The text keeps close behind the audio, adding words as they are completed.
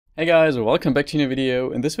Hey guys, welcome back to a new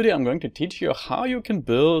video. In this video I'm going to teach you how you can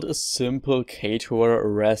build a simple Ktor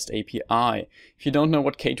REST API. If you don't know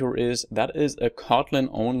what Ktor is, that is a Kotlin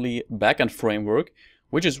only backend framework,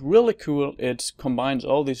 which is really cool. It combines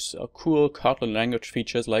all these cool Kotlin language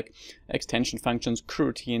features like extension functions,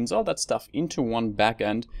 coroutines, all that stuff into one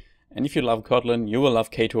backend. And if you love Kotlin, you will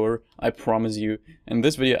love Ktor, I promise you. In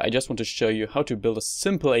this video, I just want to show you how to build a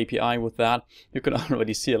simple API with that. You can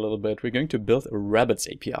already see a little bit. We're going to build a rabbits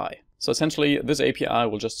API. So essentially, this API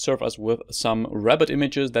will just serve us with some rabbit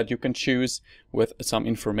images that you can choose with some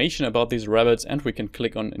information about these rabbits, and we can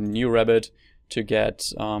click on a new rabbit to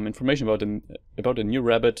get information about a new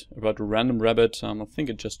rabbit, about a random rabbit. I think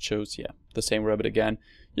it just shows, yeah, the same rabbit again.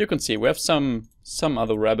 You can see we have some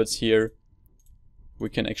other rabbits here. We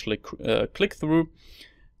can actually click through,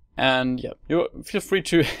 and yeah, you feel free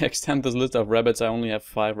to extend this list of rabbits. I only have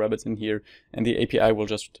 5 rabbits in here, and the API will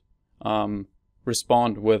just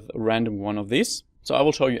respond with a random one of these. So I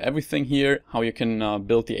will show you everything here, how you can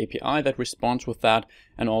build the API that responds with that,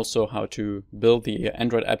 and also how to build the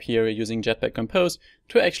Android app here using Jetpack Compose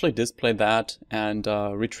to actually display that and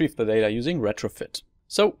retrieve the data using Retrofit.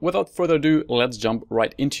 So without further ado, let's jump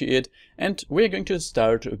right into it, and we're going to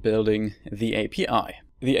start building the API.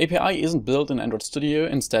 The API isn't built in Android Studio.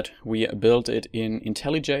 Instead, we built it in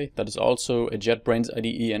IntelliJ. That is also a JetBrains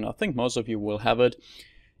IDE, and I think most of you will have it.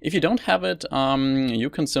 If you don't have it, you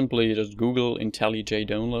can simply just Google IntelliJ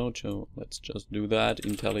download. So let's just do that.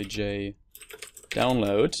 IntelliJ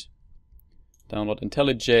download. Download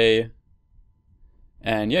IntelliJ.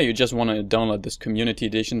 And yeah, you just want to download this community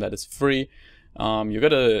edition that is free. You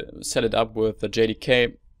gotta set it up with the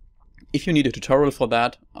JDK. If you need a tutorial for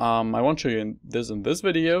that, I won't show you this in this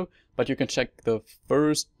video, but you can check the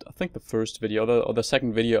first, I think the first video or the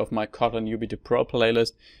second video of my Kotlin UB2 Pro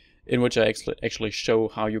playlist, in which I actually show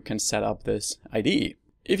how you can set up this IDE.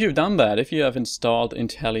 If you've done that, if you have installed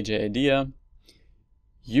IntelliJ IDEA,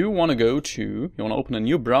 you want to open a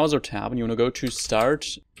new browser tab, and you want to go to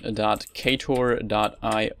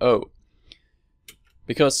start.ktor.io.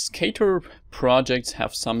 Because Ktor projects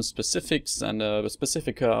have some specifics and a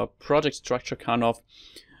specific project structure kind of,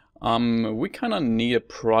 we kind of need a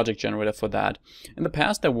project generator for that. In the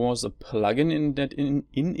past there was a plugin in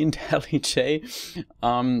IntelliJ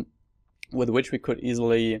with which we could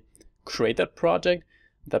easily create that project.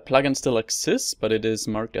 That plugin still exists, but it is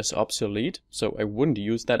marked as obsolete, so I wouldn't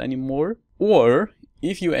use that anymore. Or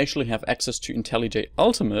if you actually have access to IntelliJ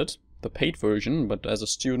Ultimate, the paid version, but as a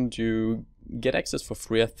student you get access for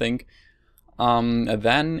free, I think,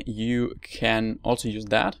 then you can also use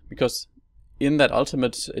that, because in that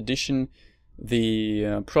Ultimate edition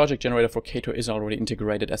the project generator for Ktor is already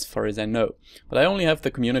integrated as far as I know. But I only have the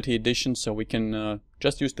community edition, so we can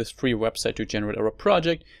just use this free website to generate our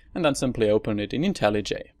project and then simply open it in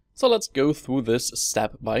IntelliJ. So let's go through this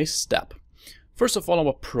step by step. First of all,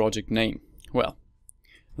 our project name. Well,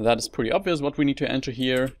 that is pretty obvious what we need to enter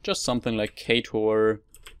here, just something like Ktor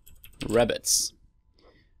Rabbits.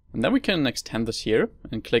 And then we can extend this here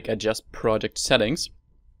and click Adjust Project Settings.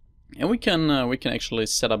 And we can actually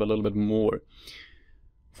set up a little bit more.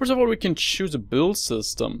 First of all, we can choose a build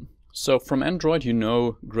system. So from Android, you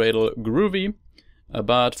know Gradle Groovy,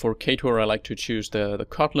 but for Ktor I like to choose the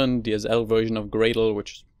Kotlin DSL version of Gradle,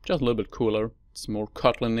 which is just a little bit cooler. It's more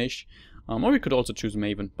Kotlin-ish. Or we could also choose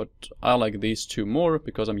Maven, but I like these two more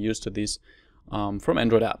because I'm used to these from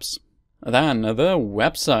Android apps. Then the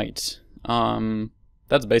website.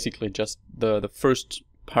 That's basically just the first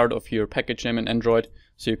part of your package name in Android.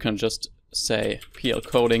 So you can just say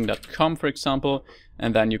plcoding.com, for example,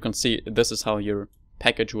 and then you can see this is how your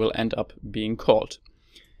package will end up being called.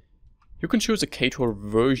 You can choose a Ktor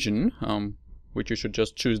version, which you should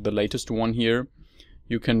just choose the latest one here.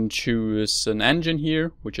 You can choose an engine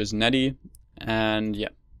here, which is Netty, and yeah,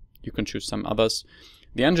 you can choose some others.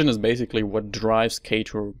 The engine is basically what drives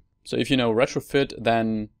Ktor. So if you know Retrofit,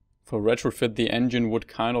 then for Retrofit the engine would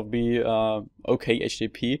kind of be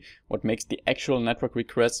OKHTTP, what makes the actual network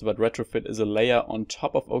requests, but Retrofit is a layer on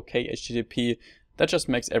top of OKHTTP that just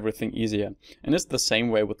makes everything easier. And it's the same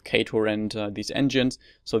way with Ktor and these engines.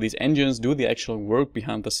 So these engines do the actual work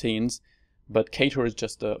behind the scenes, but Ktor is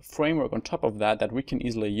just a framework on top of that we can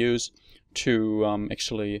easily use to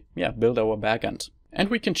actually build our backend. And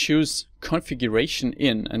we can choose configuration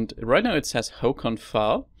in, and right now it says hoconf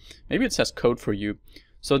file. Maybe it says code for you.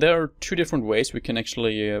 So there are 2 different ways we can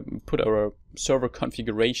actually put our server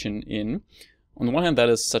configuration in. On the one hand, that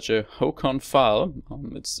is such a hoconf file.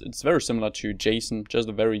 It's very similar to JSON, just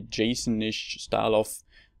a very JSON-ish style of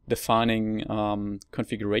defining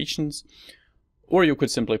configurations. Or you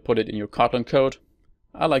could simply put it in your Kotlin code.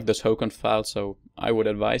 I like this Hokon file, so I would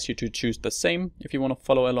advise you to choose the same if you want to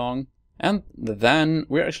follow along. And then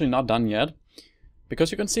we're actually not done yet,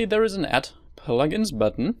 because you can see there is an Add Plugins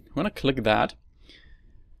button. I'm gonna click that.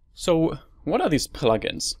 So what are these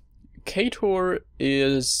plugins? Ktor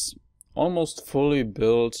is almost fully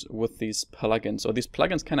built with these plugins. So these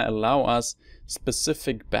plugins kind of allow us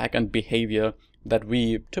specific backend behavior that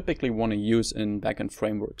we typically want to use in backend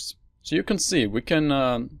frameworks. So you can see we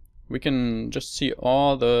can just see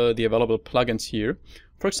all the available plugins here.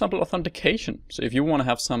 For example, authentication. So if you want to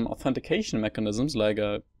have some authentication mechanisms like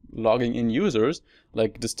logging in users,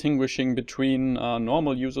 like distinguishing between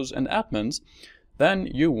normal users and admins, then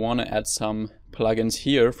you want to add some plugins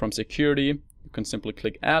here from security. You can simply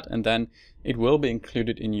click add, and then it will be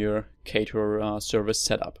included in your Ktor service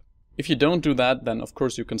setup. If you don't do that, then of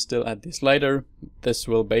course you can still add these later. This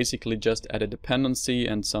will basically just add a dependency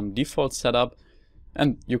and some default setup.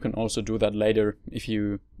 And you can also do that later if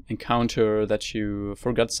you encounter that you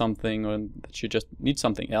forgot something or that you just need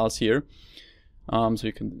something else here. So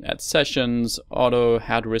you can add sessions, auto,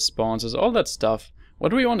 head responses, all that stuff.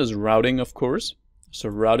 What we want is routing, of course. So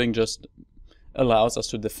routing just allows us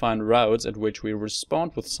to define routes at which we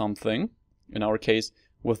respond with something, in our case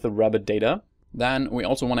with the Rabbit data. Then we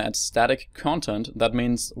also want to add static content. That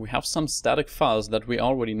means we have some static files that we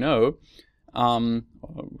already know.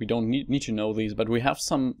 We don't need to know these, but we have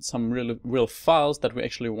some real files that we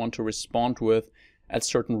actually want to respond with at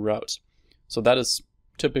certain routes. So that is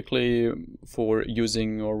typically for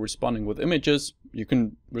using or responding with images. You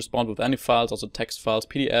can respond with any files, also text files,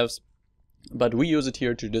 PDFs, but we use it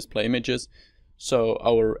here to display images. So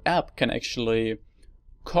our app can actually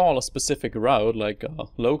call a specific route like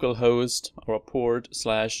localhost or port /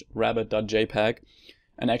 rabbit.jpg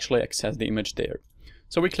and actually access the image there.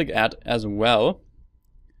 So we click add as well.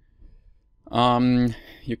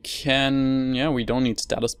 You can, we don't need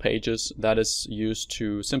status pages. That is used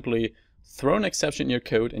to simply throw an exception in your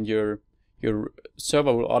code and your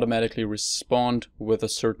server will automatically respond with a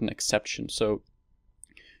certain exception. So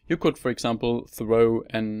you could, for example, throw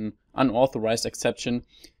an unauthorized exception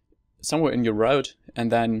somewhere in your route,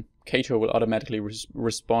 and then Ktor will automatically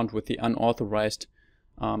respond with the unauthorized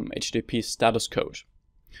HTTP status code.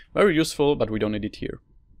 Very useful, but we don't need it here.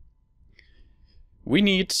 We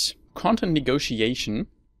need content negotiation.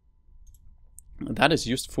 That is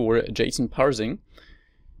used for JSON parsing,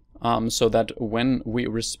 so that when we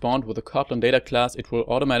respond with a Kotlin data class, it will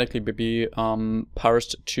automatically be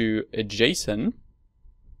parsed to a JSON.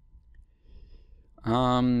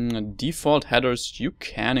 Default headers, you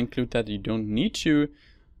can include that, you don't need to.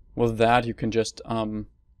 With that, you can just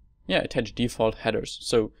attach default headers.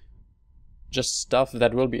 So just stuff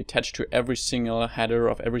that will be attached to every single header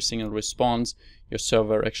of every single response your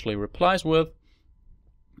server actually replies with.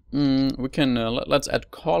 We can let's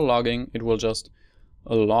add call logging. It will just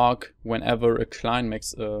log whenever a client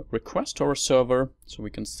makes a request to our server, so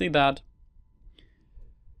we can see that.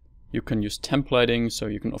 You can use templating, so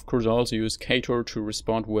you can of course also use Ktor to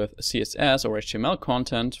respond with CSS or HTML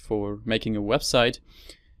content for making a website.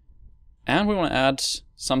 And we want to add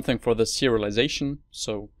something for the serialization,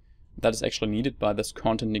 so that is actually needed by this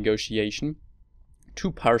content negotiation. To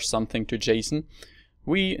parse something to JSON,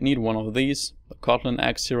 we need one of these, the Kotlin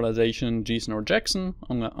X serialization, JSON or Jackson.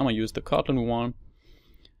 I'm gonna use the Kotlin one.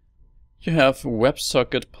 You have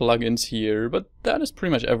WebSocket plugins here, but that is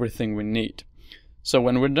pretty much everything we need. So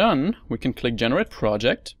when we're done, we can click Generate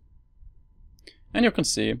Project, and you can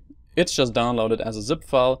see it's just downloaded as a zip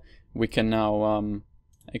file. We can now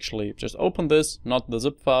actually just open this, not the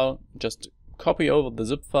zip file, just copy over the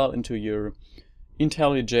zip file into your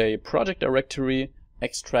IntelliJ project directory,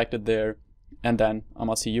 extract it there, and then I'm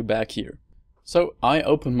gonna see you back here. So I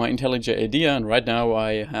opened my IntelliJ IDEA, and right now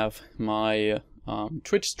I have my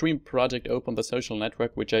Twitch stream project open, the social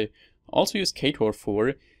network, which I also use Ktor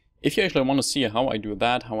for. If you actually want to see how I do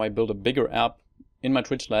that, how I build a bigger app in my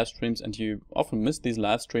Twitch live streams, and you often miss these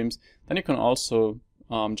live streams, then you can also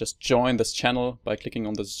just join this channel by clicking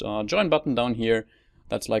on this join button down here.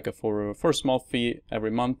 That's like for a small fee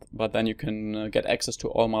every month, but then you can get access to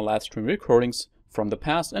all my live stream recordings from the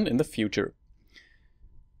past and in the future.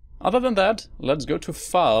 Other than that, let's go to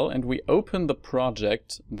File, and we open the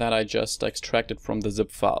project that I just extracted from the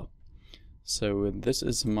zip file. So this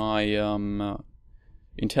is my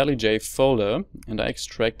IntelliJ folder, and I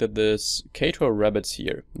extracted this Ktor rabbits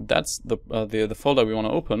here. That's the folder we want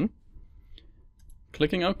to open.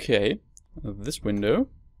 Clicking OK, this window.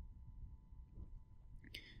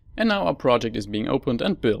 And now our project is being opened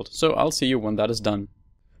and built, so I'll see you when that is done.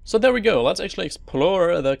 So there we go, let's actually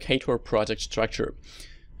explore the Ktor project structure.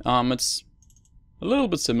 It's a little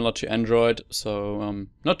bit similar to Android, so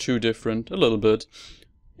not too different, a little bit.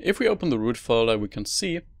 If we open the root folder, we can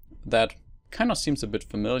see that kind of seems a bit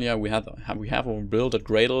familiar. We have our build at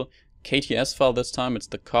Gradle KTS file this time. It's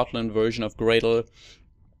the Kotlin version of Gradle,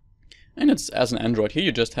 and it's as an Android. Here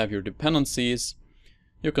you just have your dependencies.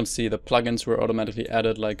 You can see the plugins were automatically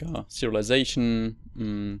added, like serialization,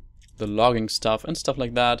 the logging stuff and stuff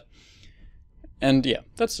like that. And yeah,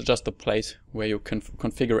 that's just the place where you can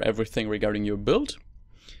configure everything regarding your build.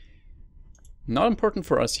 Not important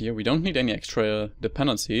for us here. We don't need any extra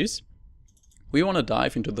dependencies. We want to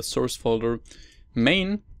dive into the source folder,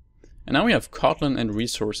 main, and now we have Kotlin and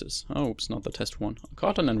resources. Oh, oops, not the test one.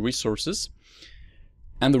 Kotlin and resources.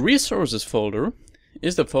 And the resources folder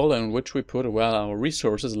is the folder in which we put our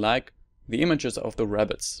resources, like the images of the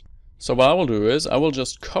rabbits. So what I will do is I will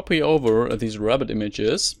just copy over these rabbit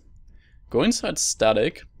images, go inside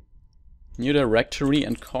static, new directory,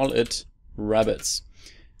 and call it rabbits.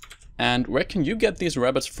 And where can you get these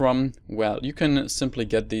rabbits from? Well, you can simply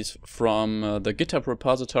get these from the GitHub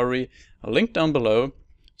repository, a link down below.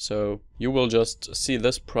 So you will just see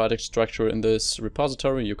this project structure in this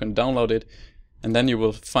repository. You can download it, and then you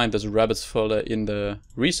will find this rabbits folder in the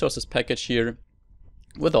resources package here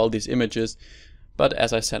with all these images. But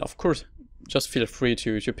as I said, of course, just feel free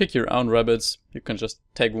to pick your own rabbits. You can just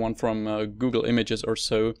take one from Google Images or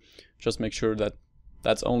so. Just make sure that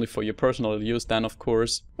that's only for your personal use then, of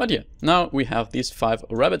course. But yeah, now we have these 5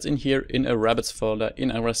 rabbits in here in a rabbits folder in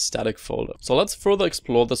our static folder. So let's further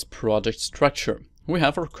explore this project structure. We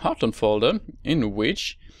have our Kotlin folder in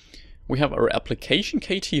which we have our application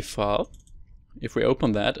KT file. If we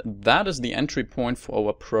open that, that is the entry point for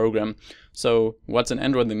our program. So what's in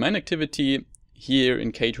Android the main activity? Here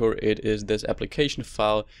in Ktor it is this application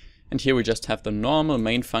file, and here we just have the normal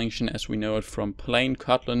main function as we know it from plain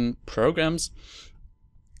Kotlin programs,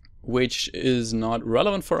 which is not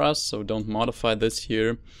relevant for us, so don't modify this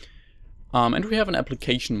here. And we have an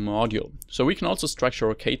application module. So we can also structure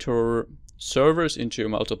our Ktor servers into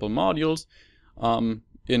multiple modules.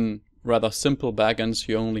 In rather simple backends,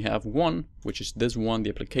 you only have one, which is this one, the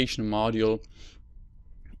application module.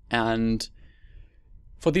 And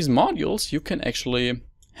for these modules, you can actually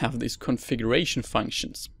have these configuration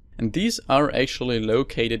functions. And these are actually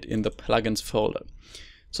located in the plugins folder.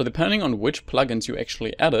 So depending on which plugins you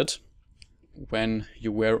actually added when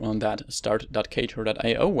you were on that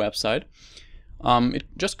start.ktor.io website, it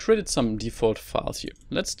just created some default files here.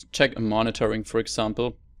 Let's check monitoring, for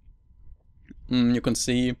example. You can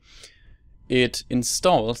see it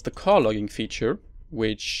installs the call logging feature,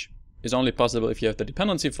 which is only possible if you have the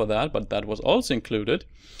dependency for that, but that was also included.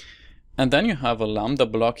 And then you have a Lambda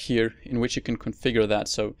block here in which you can configure that.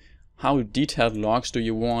 So how detailed logs do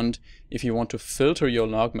you want? If you want to filter your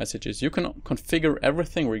log messages, you can configure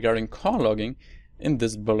everything regarding call logging in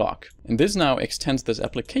this block. And this now extends this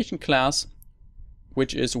application class,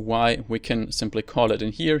 which is why we can simply call it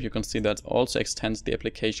in here. You can see that also extends the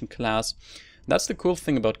application class. That's the cool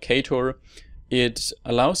thing about Ktor. It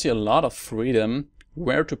allows you a lot of freedom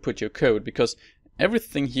where to put your code, because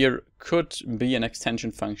everything here could be an extension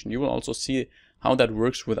function. You will also see how that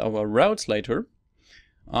works with our routes later.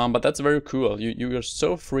 But that's very cool. You are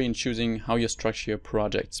so free in choosing how you structure your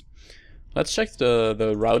projects. Let's check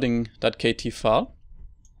the routing.kt file.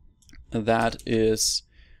 That is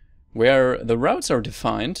where the routes are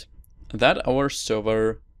defined that our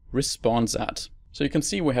server responds at. So you can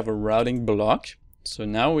see we have a routing block. So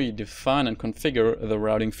now we define and configure the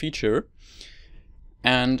routing feature.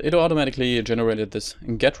 And it automatically generated this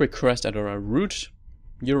GET request at our root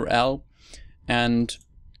URL. And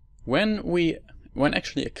when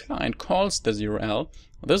actually a client calls this URL,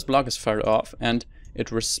 this block is fired off and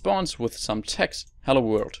it responds with some text, hello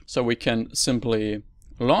world. So we can simply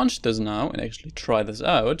launch this now and actually try this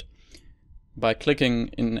out by clicking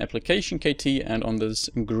in application KT and on this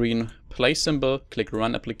green play symbol, click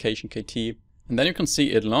run application KT. And then you can see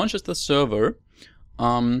it launches the server.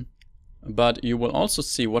 But you will also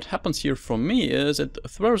see what happens here for me is it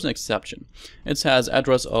throws an exception. It says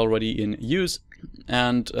address already in use,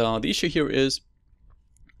 and the issue here is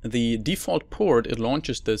the default port it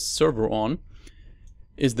launches this server on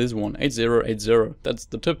is this one, 8080. That's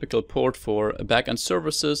the typical port for backend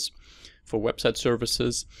services, for website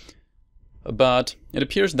services. But it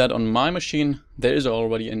appears that on my machine there is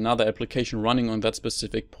already another application running on that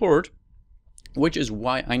specific port, which is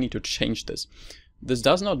why I need to change this. This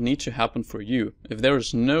does not need to happen for you. If there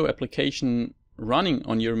is no application running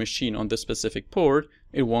on your machine on this specific port,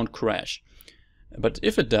 it won't crash. But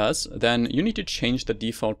if it does, then you need to change the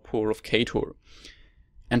default port of Ktor.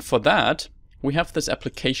 And for that, we have this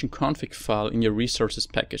application config file in your resources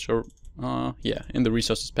package, or yeah, in the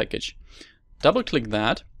resources package. Double click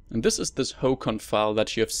that, and this is this hocon file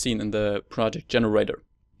that you have seen in the project generator.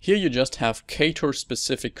 Here you just have Ktor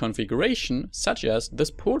specific configuration, such as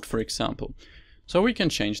this port, for example. So we can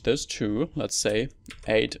change this to, let's say,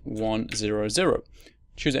 8100.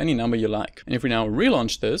 Choose any number you like. And if we now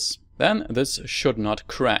relaunch this, then this should not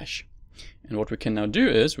crash. And what we can now do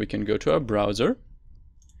is we can go to our browser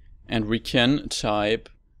and we can type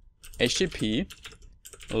HTTP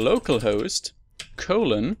localhost :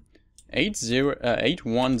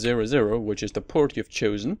 8100, which is the port you've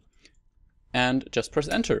chosen, and just press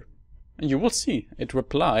enter. And you will see it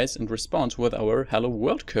replies and responds with our hello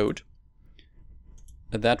world code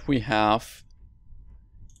that we have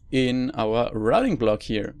in our routing block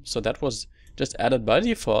here. So that was just added by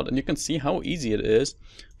default, and you can see how easy it is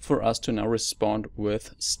for us to now respond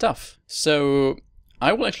with stuff. So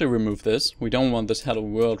I will actually remove this. We don't want this hello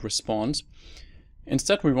world response.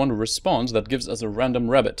 Instead, we want a response that gives us a random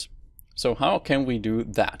rabbit. So how can we do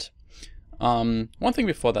that? One thing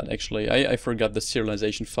before that, actually, I forgot the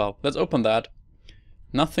serialization file. Let's open that.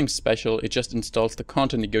 Nothing special. It just installs the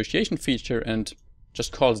content negotiation feature and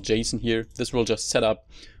just calls JSON here. This will just set up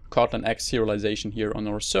Kotlin X serialization here on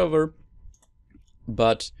our server.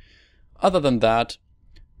 But other than that,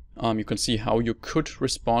 you can see how you could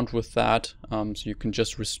respond with that. So you can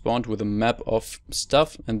just respond with a map of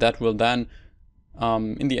stuff, and that will then,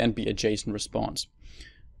 in the end, be a JSON response.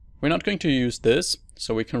 We're not going to use this,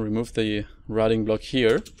 so we can remove the routing block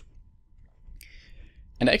here.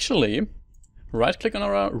 And actually, right-click on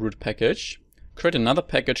our root package, create another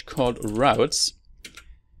package called routes.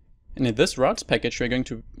 And in this routes package, we're going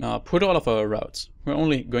to put all of our routes. We're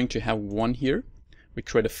only going to have one here. We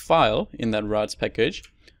create a file in that routes package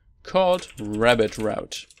called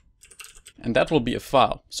RabbitRoute. And that will be a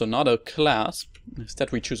file, so not a class.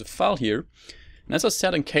 Instead, we choose a file here. And as I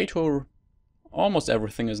said, in Ktor, almost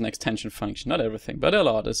everything is an extension function. Not everything, but a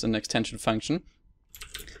lot is an extension function.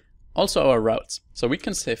 Also our routes. So we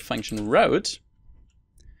can say function route,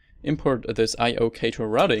 import this IO Ktor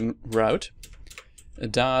routing route,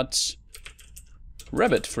 dot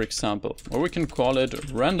rabbit, for example, or we can call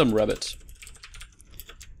it random rabbit.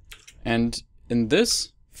 And in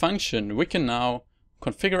this function, we can now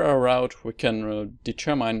configure our route. We can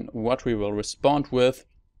determine what we will respond with,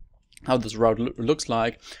 how this route looks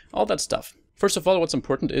like, all that stuff. First of all, what's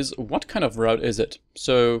important is what kind of route is it?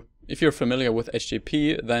 So if you're familiar with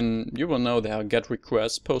HTTP, then you will know there are GET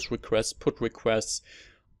requests, POST requests, PUT requests,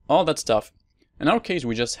 all that stuff. In our case,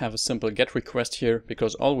 we just have a simple GET request here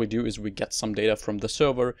because all we do is we get some data from the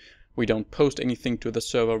server. We don't post anything to the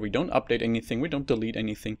server, we don't update anything, we don't delete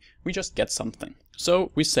anything, we just get something.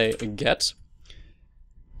 So we say GET,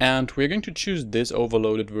 and we're going to choose this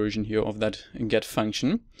overloaded version here of that GET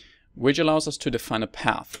function, which allows us to define a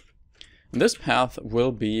path. And this path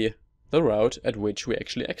will be the route at which we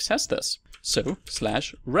actually access this. So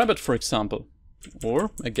 /rabbit, for example,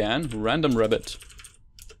 or again, random rabbit.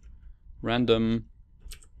 Random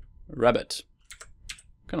rabbit.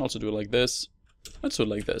 You can also do it like this. Let's do it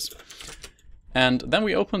like this. And then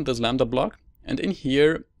we open this Lambda block, and in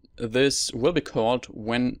here, this will be called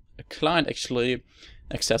when a client actually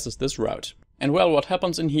accesses this route. And well, what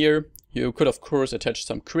happens in here? You could, of course, attach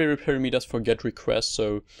some query parameters for GET requests.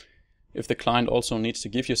 So if the client also needs to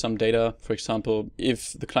give you some data, for example,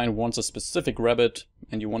 if the client wants a specific rabbit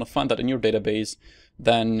and you want to find that in your database,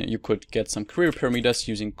 then you could get some query parameters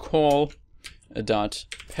using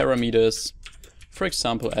call.parameters, for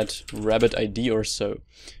example, at rabbit ID or so.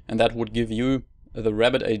 And that would give you the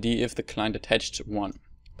rabbit ID if the client attached one.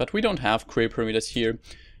 But we don't have query parameters here.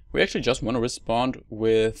 We actually just want to respond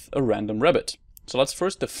with a random rabbit. So let's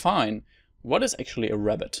first define what is actually a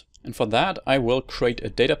rabbit. And for that, I will create a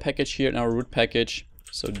data package here in our root package.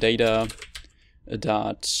 So data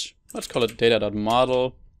dot, let's call it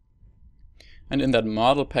data.model. And in that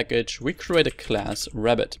model package, we create a class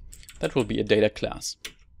rabbit. That will be a data class.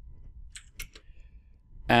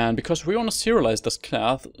 And because we want to serialize this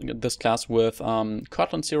class with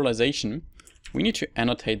Kotlin serialization, we need to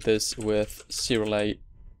annotate this with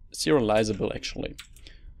serializable actually.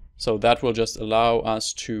 So that will just allow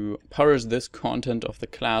us to parse this content of the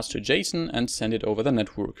class to JSON and send it over the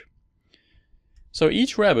network. So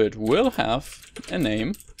each rabbit will have a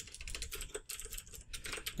name.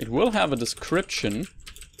 It will have a description,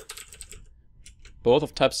 both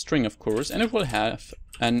of type string, of course, and it will have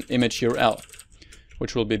an image URL,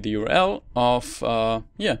 which will be the URL of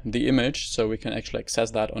the image, so we can actually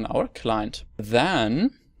access that on our client.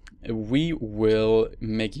 Then we will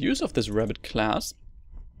make use of this rabbit class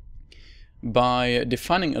by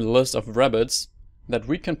defining a list of rabbits that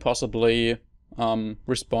we can possibly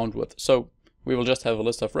respond with. So we will just have a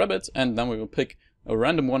list of rabbits, and then we will pick a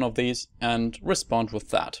random one of these and respond with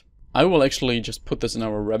that. I will actually just put this in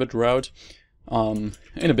our rabbit route. In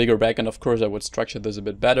a bigger backend, of course, I would structure this a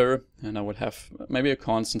bit better, and I would have maybe a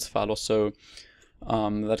constants file or so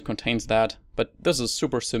that contains that. But this is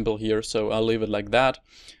super simple here, so I'll leave it like that.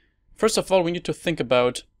 First of all, we need to think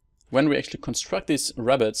about when we actually construct these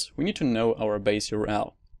rabbits, we need to know our base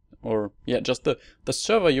URL. Or yeah, just the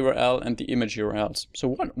server URL and the image URLs. So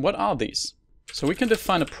what are these? So we can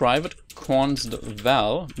define a private const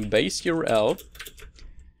val base URL,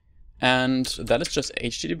 and that is just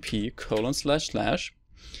http://.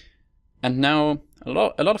 And now a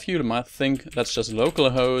lot of you might think that's just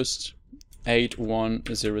localhost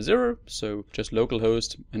 8100, so just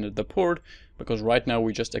localhost in the port, because right now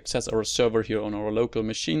we just access our server here on our local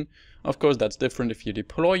machine. Of course, that's different if you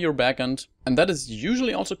deploy your backend, and that is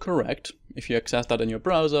usually also correct. If you access that in your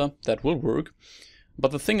browser, that will work.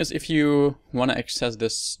 But the thing is, if you want to access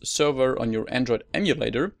this server on your Android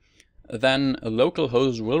emulator, then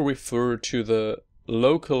localhost will refer to the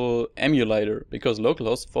local emulator, because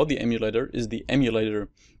localhost for the emulator is the emulator.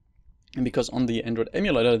 And because on the Android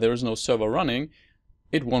emulator there is no server running,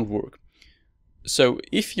 it won't work. So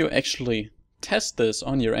if you actually test this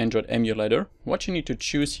on your Android emulator, what you need to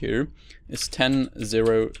choose here is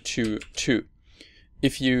 10.0.2.2.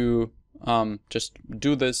 If you just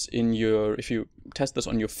do this if you test this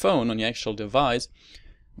on your phone, on your actual device,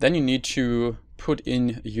 then you need to put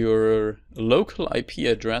in your local IP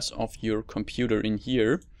address of your computer in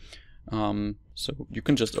here. So you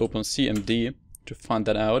can just open CMD to find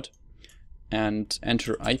that out and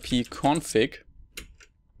enter ipconfig.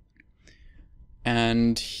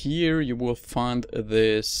 And here you will find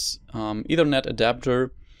this Ethernet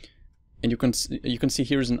adapter, and you can see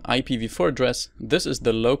here is an IPv4 address. This is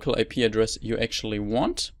the local IP address you actually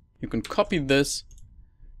want. You can copy this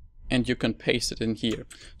and you can paste it in here.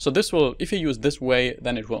 So this will, if you use this way,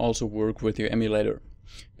 then it will also work with your emulator,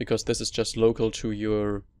 because this is just local to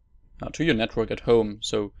your network at home.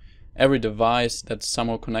 So every device that's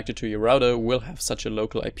somehow connected to your router will have such a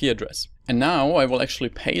local IP address. And now I will actually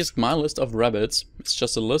paste my list of rabbits. It's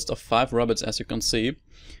just a list of 5 rabbits, as you can see.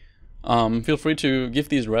 Feel free to give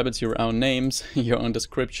these rabbits your own names, your own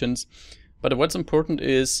descriptions. But what's important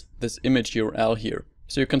is this image URL here.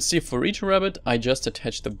 So you can see for each rabbit, I just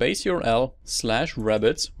attach the base URL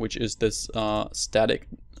 /rabbits, which is this static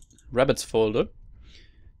rabbits folder,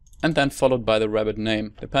 and then followed by the rabbit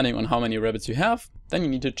name. Depending on how many rabbits you have, then you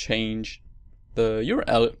need to change the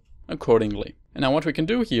URL accordingly. And now what we can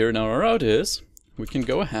do here in our route is, we can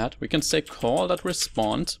go ahead, we can say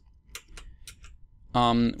call.respond.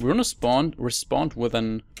 We're gonna respond with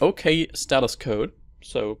an OK status code.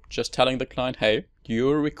 So just telling the client, hey,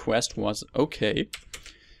 your request was OK.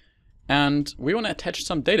 And we want to attach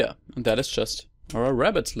some data, and that is just our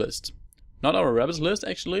rabbits list. Not our rabbits list,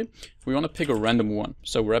 actually. We want to pick a random one.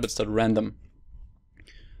 So rabbits.random.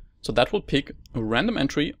 So that will pick a random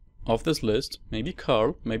entry of this list, maybe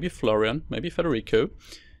Carl, maybe Florian, maybe Federico,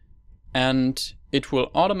 and it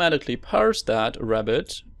will automatically parse that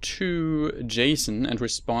rabbit to JSON and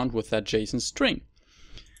respond with that JSON string.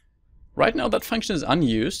 Right now that function is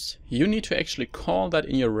unused. You need to actually call that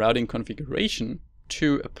in your routing configuration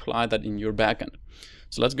to apply that in your backend.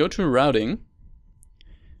 So let's go to routing,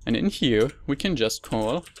 and in here we can just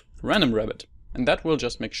call random rabbit, and that will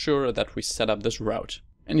just make sure that we set up this route.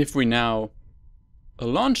 And if we now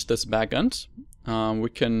launch this backend, we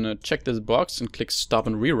can check this box and click stop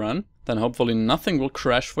and rerun. Then hopefully nothing will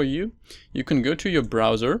crash for you. You can go to your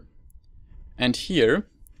browser, and here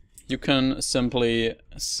you can simply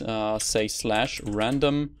say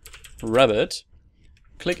 /random rabbit,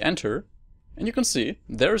 click enter, and you can see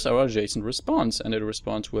there's our JSON response, and it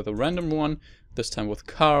responds with a random one, this time with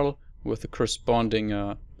Carl, with the corresponding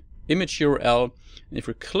image URL. And if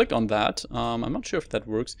we click on that, I'm not sure if that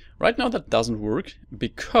works. Right now that doesn't work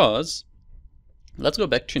because, let's go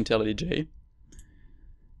back to IntelliJ.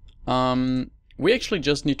 We actually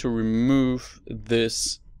just need to remove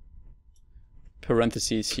this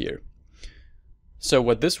parentheses here. So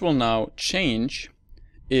what this will now change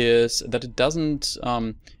is that it doesn't,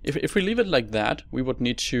 if we leave it like that, we would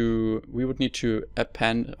need to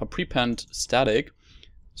append or prepend static.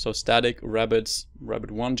 So static rabbit1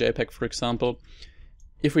 JPEG, for example.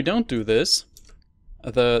 If we don't do this,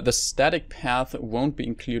 the static path won't be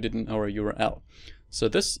included in our URL. So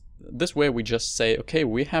this way we just say, okay,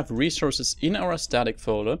 we have resources in our static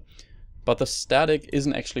folder, but the static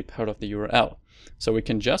isn't actually part of the URL. So we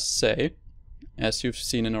can just say, as you've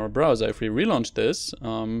seen in our browser, if we relaunch this,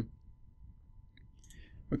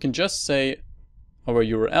 we can just say our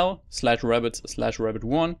URL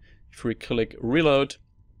 /rabbit/rabbit1. If we click reload,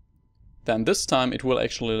 then this time it will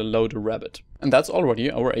actually load a rabbit. And that's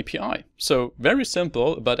already our API. So very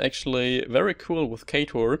simple, but actually very cool with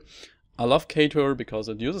Ktor. I love Ktor because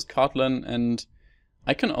it uses Kotlin, and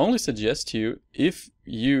I can only suggest you, if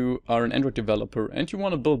you are an Android developer and you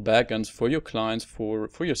want to build backends for your clients, for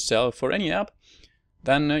yourself, for any app,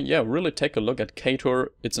 then yeah, really take a look at Ktor.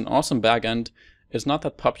 It's an awesome backend. It's not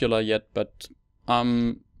that popular yet, but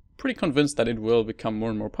I'm pretty convinced that it will become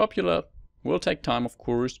more and more popular. Will take time, of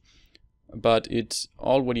course, but it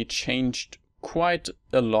already changed quite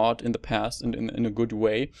a lot in the past and in a good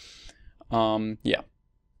way. Yeah,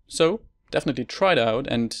 so definitely try it out,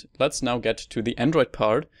 and let's now get to the Android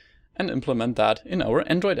part and implement that in our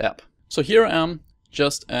Android app. So here I am,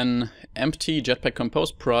 just an empty Jetpack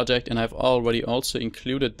Compose project, and I've already also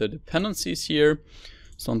included the dependencies here.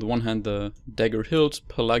 So on the one hand, the Dagger Hilt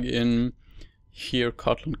plugin, here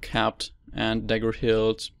Kotlin capped and Dagger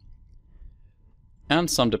Hilt, and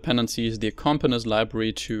some dependencies, the Accompanies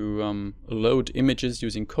library to load images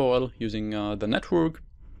using Coil, using the network,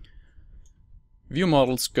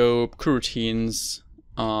 ViewModel scope, coroutines,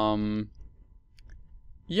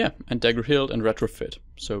 yeah, and Dagger Hilt and Retrofit.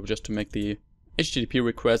 So just to make the HTTP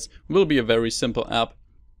requests, will be a very simple app.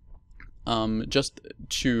 Just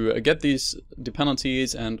to get these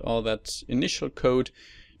dependencies and all that initial code,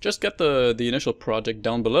 just get the initial project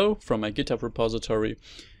down below from my GitHub repository,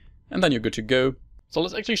 and then you're good to go. So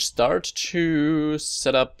let's actually start to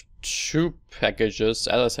set up 2 packages.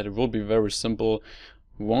 As I said, it will be very simple.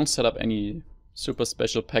 Won't set up any super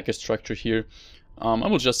special package structure here. I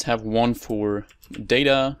will just have one for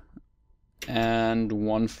data and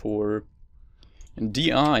one for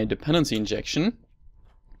DI, dependency injection.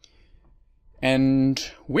 And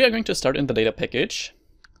we are going to start in the data package.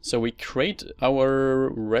 So we create our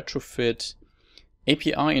Retrofit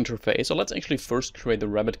API interface. So let's actually first create the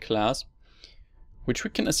Rabbit class, which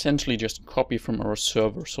we can essentially just copy from our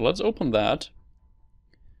server. So let's open that.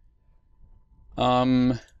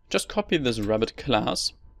 Just copy this Rabbit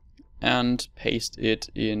class and paste it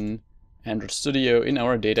in Android Studio in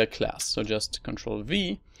our data class. So just Control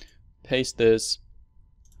V, paste this.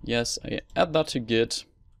 Yes, I add that to Git.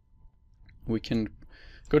 We can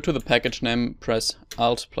go to the package name, press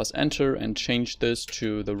Alt plus Enter and change this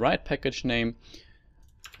to the right package name.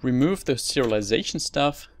 Remove the serialization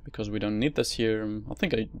stuff because we don't need this here. I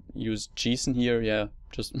think I use JSON here, yeah,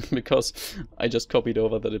 just because I just copied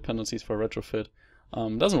over the dependencies for Retrofit.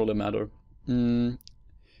 Doesn't really matter.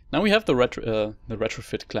 Now we have the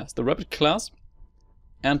Retrofit class, the Rabbit class,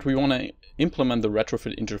 and we want to implement the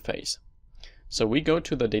Retrofit interface. So we go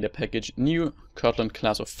to the data package, new Kotlin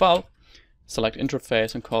class of file, select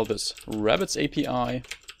interface and call this Rabbit's API,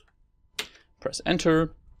 press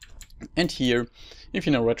enter, and here, if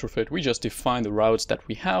you know Retrofit, we just define the routes that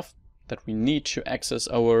we have, that we need to access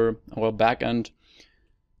our backend.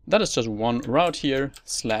 That is just one route here,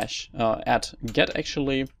 at get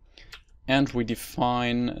actually, and we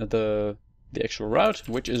define the actual route,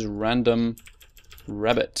 which is random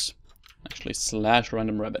rabbit, actually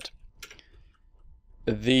 /random rabbit.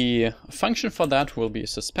 The function for that will be a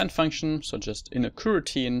suspend function, so just in a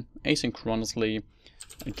coroutine, asynchronously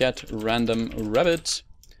get random rabbit,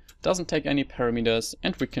 doesn't take any parameters,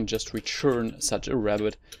 and we can just return such a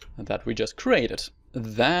rabbit that we just created.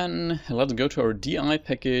 Then let's go to our DI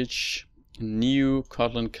package, new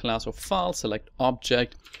Kotlin class of file, select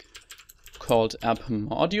object called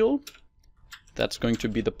AppModule. That's going to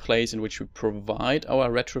be the place in which we provide our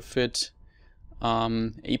Retrofit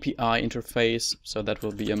API interface. So that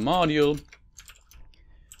will be a module.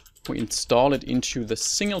 We install it into the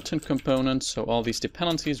singleton component, so all these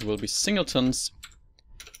dependencies will be singletons.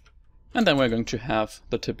 And then we're going to have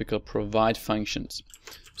the typical provide functions.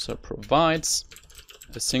 So provides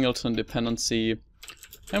a singleton dependency,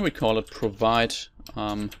 and we call it provide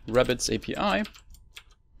Rabbit's API,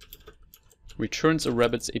 returns a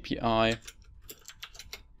Rabbit's API,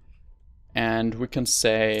 and we can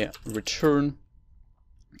say return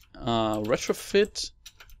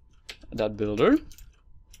retrofit.builder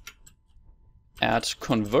at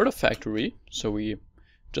converter factory. So we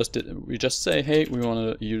just say, hey, we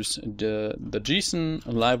want to use the JSON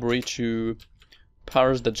library to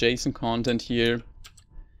parse the JSON content here.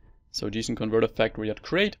 So JSON converter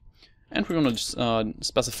factory.create, and we want to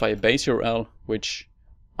specify a base URL, which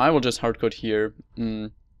I will just hardcode here. Or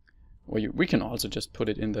we can also just put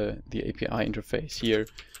it in the API interface here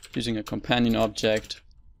using a companion object.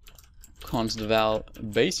 Const val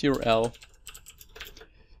base URL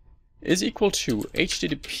is equal to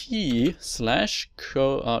http://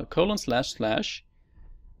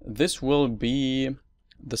 this will be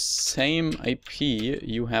the same IP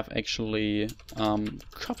you have actually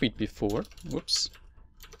copied before. Whoops.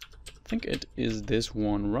 I think it is this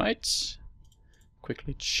one, right?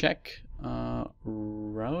 Quickly check.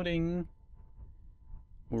 Routing.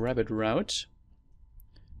 Rabbit route.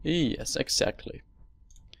 Yes, exactly.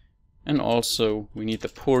 And also we need the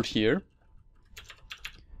port here.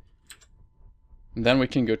 And then we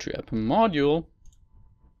can go to AppModule,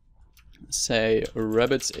 say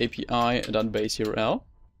rabbits API.base_URL,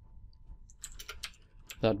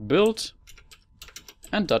 .build,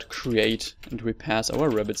 and .create, and we pass our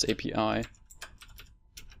rabbits API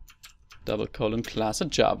 ;class at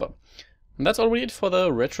Java. And that's already it for the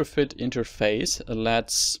retrofit interface.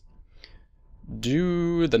 Let's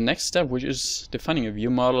do the next step, which is defining a view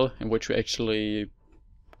model in which we actually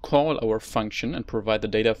call our function and provide the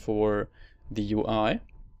data for the UI.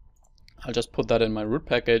 I'll just put that in my root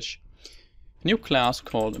package. New class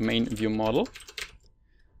called MainViewModel.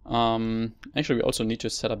 Actually, we also need to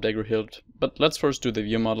set up Dagger-Hilt, but let's first do the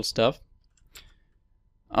view model stuff.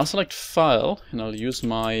 I'll select File, and I'll use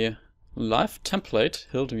my live template,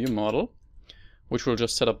 Hilt view model, which will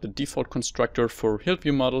just set up the default constructor for Hilt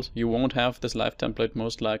view models. You won't have this live template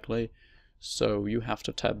most likely, so you have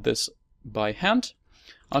to type this by hand.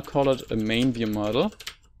 I'll call it a MainViewModel.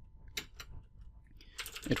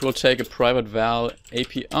 It will take a private val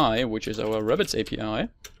API, which is our rabbits API.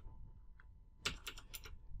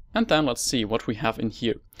 And then let's see what we have in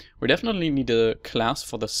here. We definitely need a class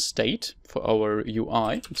for the state for our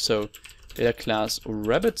UI. So data class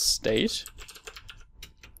rabbit state,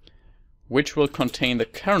 which will contain the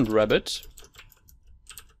current rabbit,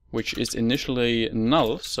 which is initially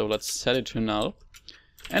null. So let's set it to null.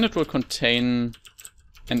 And it will contain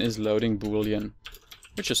an isLoading boolean,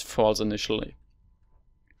 which is false initially.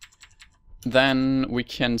 Then we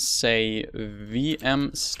can say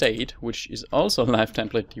VM state, which is also a live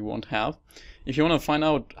template you won't have. If you want to find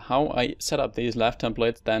out how I set up these live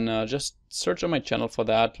templates, then just search on my channel for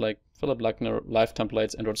that, like Philipp Lackner live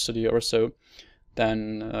templates, Android Studio or so.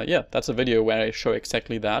 Then yeah, that's a video where I show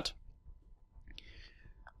exactly that.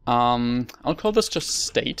 I'll call this just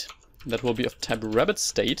state. That will be of type rabbit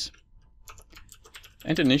state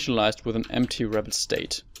and initialized with an empty rabbit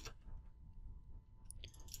state.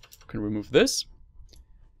 Can remove this,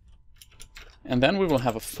 and then we will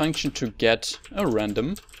have a function to get a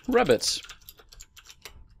random rabbit.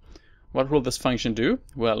 What will this function do?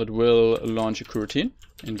 Well, it will launch a coroutine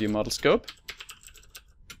in viewModelScope.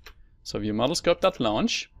 So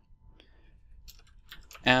viewModelScope.launch,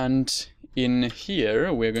 and in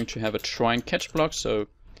here we're going to have a try and catch block. So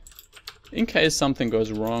in case something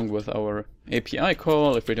goes wrong with our API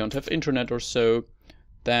call, if we don't have internet or so,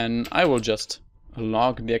 then I will just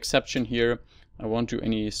log the exception here. I won't do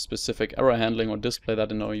any specific error handling or display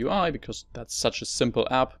that in our UI because that's such a simple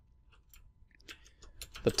app.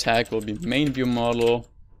 The tag will be MainViewModel,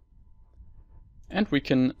 and we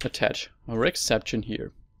can attach our exception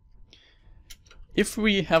here. If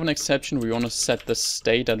we have an exception, we want to set the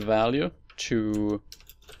state.value to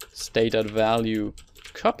state.value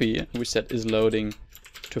copy. We set isLoading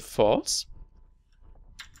to false.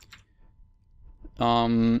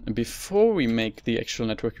 Before we make the actual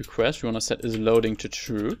network request, we want to set isLoading to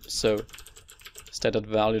true. So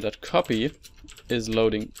state.value.copy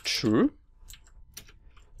isLoading true.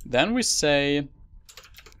 Then we say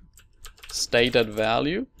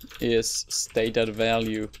state.value is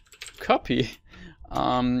state.value copy.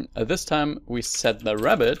 This time we set the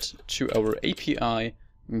rabbit to our API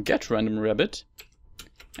getRandomRabbit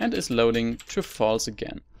and isLoading to false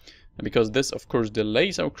again. And because this of course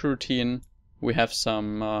delays our coroutine, we have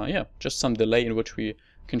some, just some delay in which we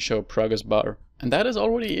can show a progress bar. And that is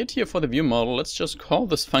already it here for the view model. Let's just call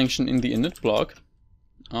this function in the init block.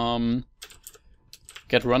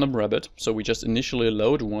 Get random rabbit. So we just initially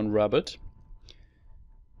load one rabbit.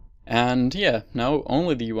 And yeah, now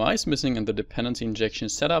only the UI is missing and the dependency injection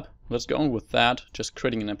is set up. Let's go on with that. Just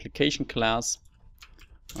creating an application class.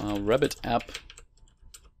 RabbitApp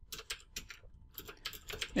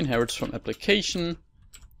inherits from application.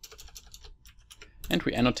 And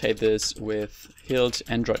we annotate this with Hilt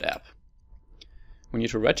Android app. We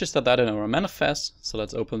need to register that in our manifest, so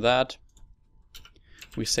let's open that.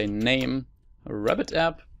 We say name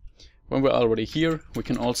RabbitApp. When we're already here, we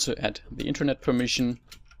can also add the internet permission.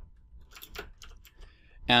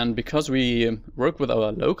 And because we work with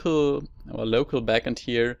our local backend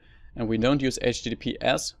here, and we don't use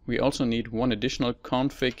HTTPS, we also need one additional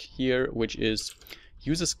config here, which is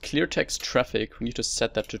uses clear text traffic. We need to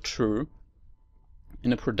set that to true.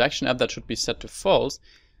 In a production app, that should be set to false.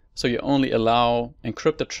 So you only allow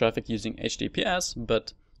encrypted traffic using HTTPS,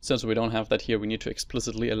 but since we don't have that here, we need to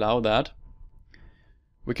explicitly allow that.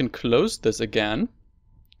 We can close this again.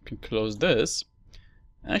 We can close this.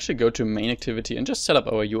 Actually go to main activity and just set up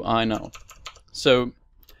our UI now. So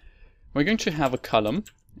we're going to have a column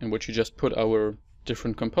in which we just put our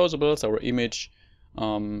different composables, our image,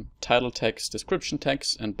 title text, description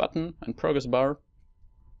text, and button and progress bar.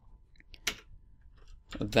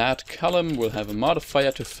 That column will have a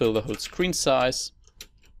modifier to fill the whole screen size.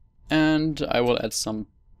 And I will add some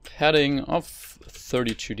padding of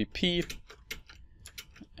 32 dp.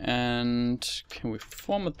 And can we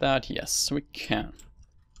format that? Yes, we can.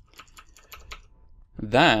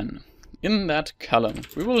 Then, in that column,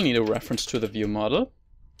 we will need a reference to the view model.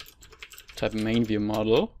 Type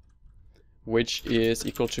MainViewModel, which is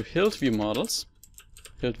equal to HildViewModels,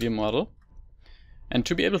 HildViewModel. And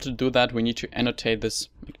to be able to do that, we need to annotate this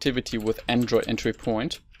activity with Android entry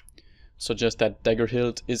point. So just that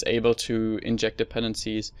dagger_hild is able to inject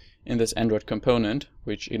dependencies in this Android component,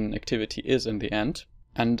 which in activity is in the end.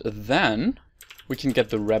 And then we can get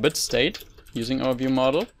the Rabbit state using our view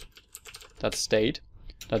model. That state,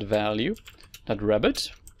 that value, that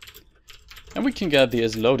Rabbit. And we can get the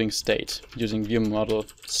isLoading state using view model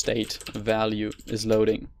state value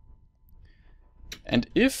isLoading. And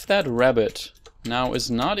if that Rabbit now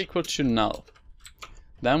is not equal to null,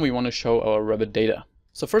 then we want to show our Rabbit data.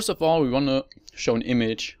 So first of all, we want to show an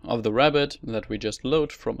image of the Rabbit that we just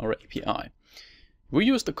load from our API. We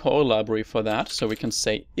use the core library for that, so we can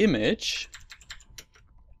say image.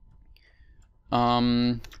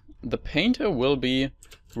 The painter will be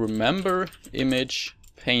remember image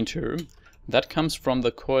painter. That comes from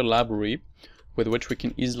the core library, with which we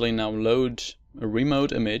can easily now load a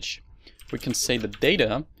remote image. We can say the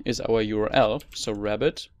data is our URL, so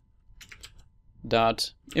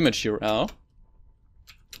rabbit.imageURL.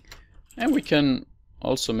 And we can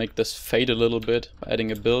also make this fade a little bit by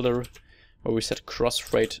adding a builder where we set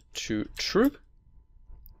crossfade to true.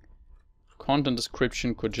 Content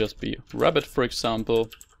description could just be Rabbit, for example.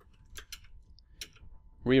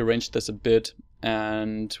 Rearrange this a bit,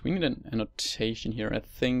 and we need an annotation here, I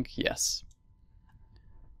think. Yes.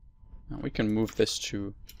 Now we can move this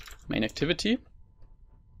to main activity.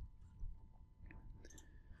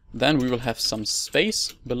 Then we will have some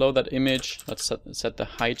space below that image. Let's set the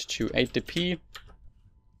height to 8 dp.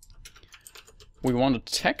 We want a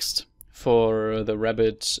text for the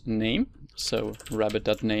Rabbit name, so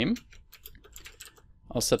rabbit.name.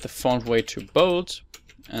 I'll set the font weight to bold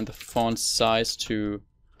and the font size to,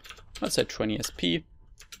 let's say, 20 sp.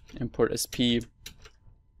 Import sp.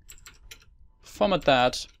 Format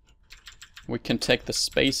that. We can take the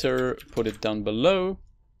spacer, put it down below.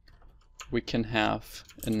 We can have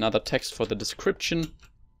another text for the description.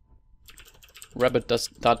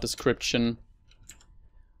 Rabbit.description.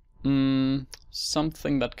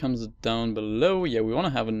 Something that comes down below. Yeah, we want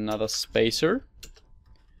to have another spacer.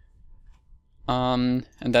 And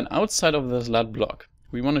then outside of this lat block,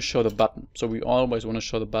 we want to show the button. So we always want to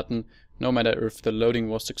show the button, no matter if the loading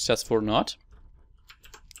was successful or not.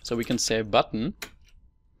 So we can say button.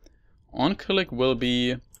 OnClick will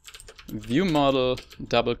be viewModel :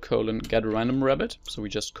 getRandomRabbit. So we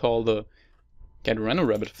just call the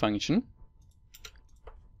getRandomRabbit function.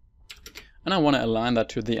 And I want to align that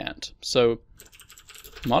to the end. So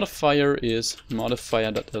modifier is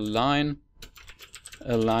modifier.align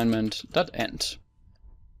alignment.end.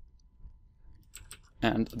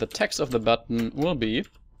 And the text of the button will be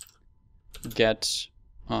get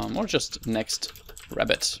or just next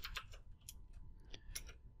rabbit.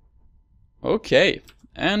 Okay,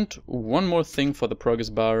 and one more thing for the progress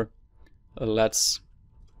bar. Let's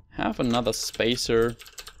have another spacer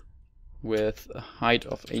with a height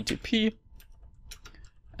of 8 dp.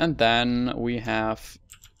 And then we have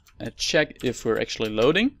a check if we're actually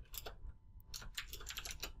loading.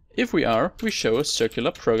 If we are, we show a circular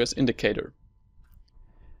progress indicator.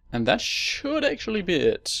 And that should actually be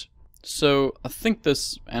it. So I think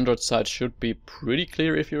this Android side should be pretty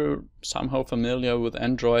clear if you're somehow familiar with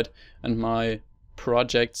Android and my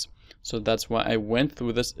projects. So that's why I went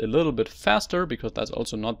through this a little bit faster, because that's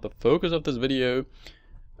also not the focus of this video.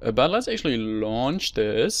 But let's actually launch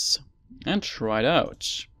this and try it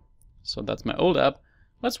out. So that's my old app.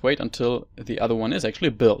 Let's wait until the other one is actually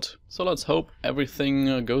built. So let's hope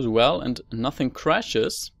everything goes well and nothing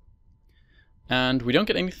crashes. And we don't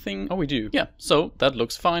get anything. Oh, we do. Yeah, so that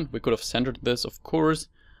looks fine. We could have centered this, of course.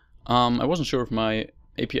 I wasn't sure if my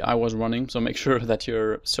API was running, so make sure that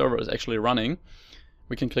your server is actually running.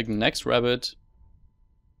 We can click next rabbit.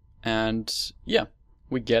 And yeah,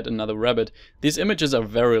 we get another rabbit. These images are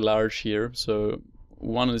very large here. So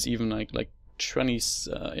one is even like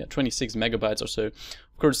 26 megabytes or so.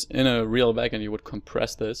 Of course, in a real backend, you would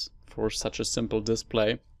compress this for such a simple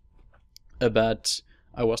display, but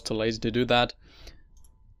I was too lazy to do that.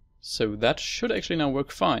 So that should actually now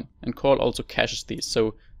work fine. And call also caches these.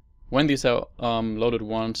 So when these are loaded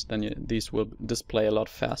once, then these will display a lot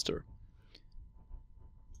faster.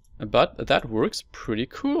 But that works pretty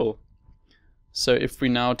cool. So if we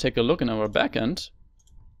now take a look in our backend,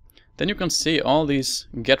 then you can see all these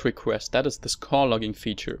GET requests. That is this call logging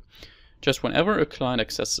feature. Just whenever a client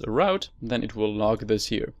accesses a route, then it will log this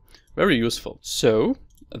here. Very useful. So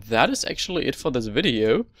that is actually it for this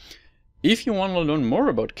video. If you want to learn more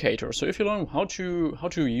about Ktor, so if you learn how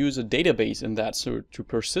to use a database in that, so to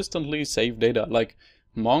persistently save data, like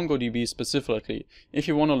MongoDB specifically, if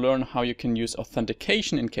you want to learn how you can use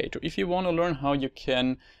authentication in Ktor, if you want to learn how you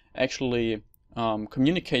can actually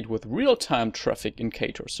communicate with real-time traffic in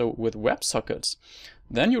Ktor, so with WebSockets,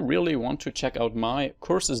 then you really want to check out my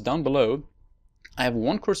courses down below. I have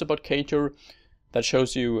one course about Ktor that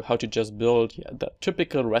shows you how to just build the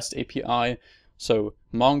typical REST API, so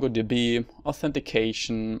MongoDB,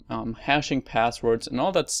 authentication, hashing passwords, and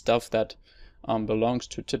all that stuff that belongs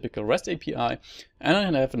to typical REST API.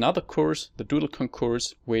 And I have another course, the DoodleCon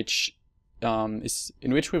course, which is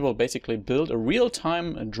in which we will basically build a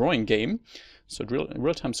real-time drawing game, so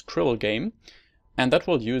real-time Scribble game, and that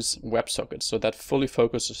will use WebSockets. So that fully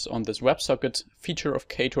focuses on this WebSocket feature of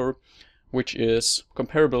Ktor, which is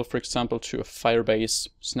comparable, for example, to a Firebase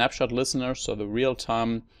snapshot listener, so the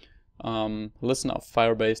real-time listener of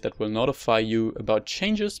Firebase that will notify you about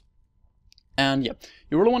changes. And yeah,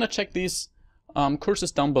 you really want to check these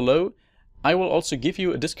courses down below. I will also give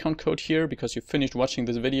you a discount code here because you finished watching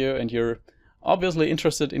this video and you're obviously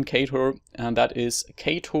interested in Ktor, and that is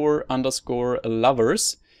Ktor_lovers.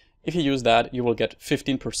 If you use that, you will get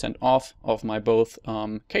 15% off of my both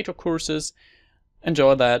Ktor courses.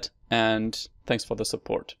 Enjoy that, and thanks for the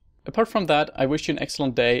support. Apart from that, I wish you an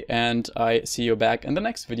excellent day, and I see you back in the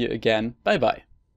next video again. Bye bye.